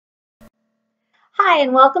Hi,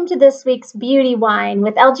 and welcome to this week's Beauty Whine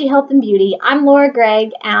with LG Health and Beauty. I'm Laura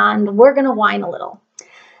Gregg, and we're going to whine a little.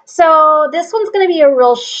 So this one's going to be a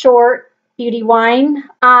real short beauty whine.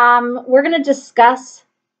 We're going to discuss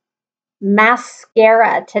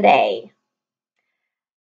mascara today.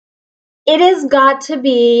 It has got to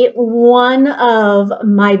be one of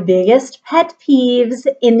my biggest pet peeves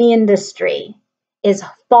in the industry is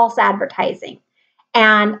false advertising.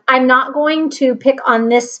 And I'm not going to pick on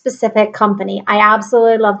this specific company. I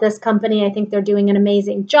absolutely love this company. I think they're doing an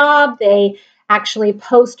amazing job. They actually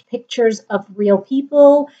post pictures of real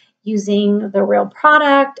people using the real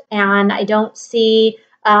product. And I don't see,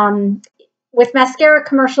 with mascara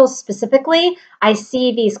commercials specifically, I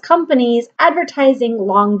see these companies advertising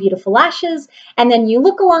long, beautiful lashes. And then you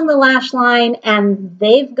look along the lash line and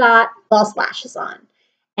they've got false lashes on.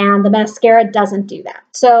 And the mascara doesn't do that.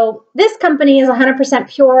 So this company is 100%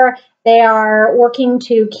 pure. They are working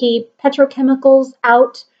to keep petrochemicals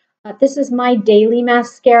out. This is my daily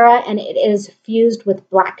mascara, and it is fused with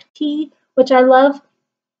black tea, which I love.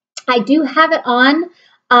 I do have it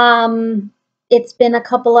on. It's been a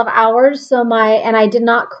couple of hours, and I did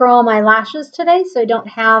not curl my lashes today, so I don't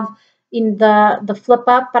have the flip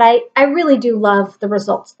up, but I really do love the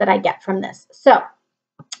results that I get from this. So,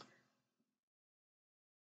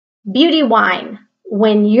 Beauty Whine.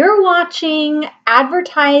 When you're watching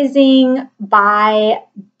advertising by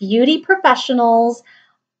beauty professionals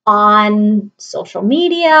on social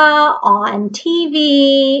media, on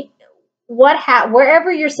TV,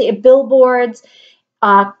 wherever you're seeing billboards,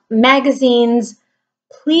 magazines,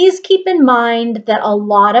 please keep in mind that a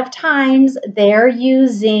lot of times they're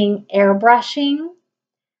using airbrushing,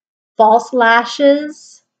 false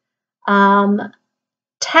lashes,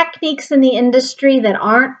 techniques in the industry that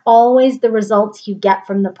aren't always the results you get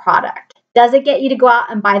from the product. Does it get you to go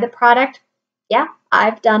out and buy the product? Yeah,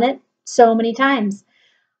 I've done it so many times.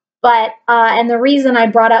 But, and the reason I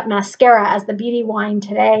brought up mascara as the beauty whine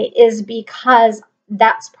today is because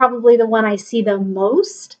that's probably the one I see the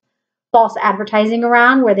most false advertising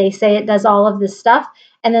around, where they say it does all of this stuff.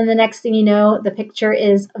 And then the next thing you know, the picture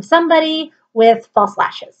is of somebody with false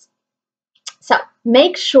lashes. So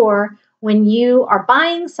make sure when you are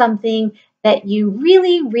buying something that you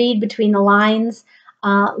really read between the lines,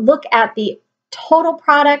 look at the total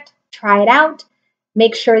product, try it out,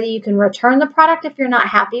 make sure that you can return the product if you're not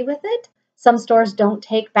happy with it. Some stores don't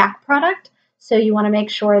take back product, so you want to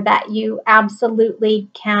make sure that you absolutely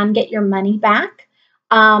can get your money back.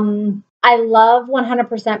 I love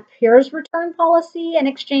 100% Pure's return policy and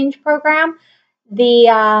exchange program.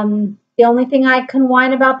 The only thing I can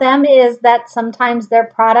whine about them is that sometimes their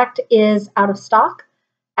product is out of stock.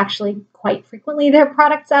 Actually, quite frequently their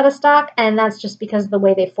product's out of stock, and that's just because of the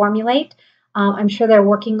way they formulate. I'm sure they're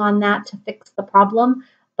working on that to fix the problem,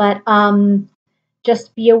 but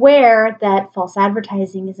just be aware that false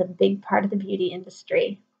advertising is a big part of the beauty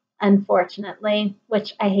industry, unfortunately,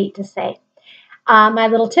 which I hate to say. My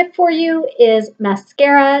little tip for you is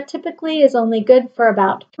mascara typically is only good for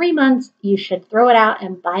about 3 months. You should throw it out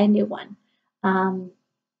and buy a new one. 100%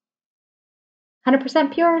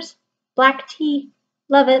 Pure's, black tea,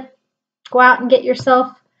 love it. Go out and get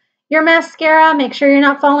yourself your mascara. Make sure you're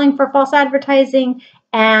not falling for false advertising.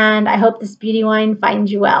 And I hope this beauty whine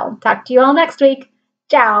finds you well. Talk to you all next week.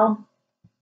 Ciao.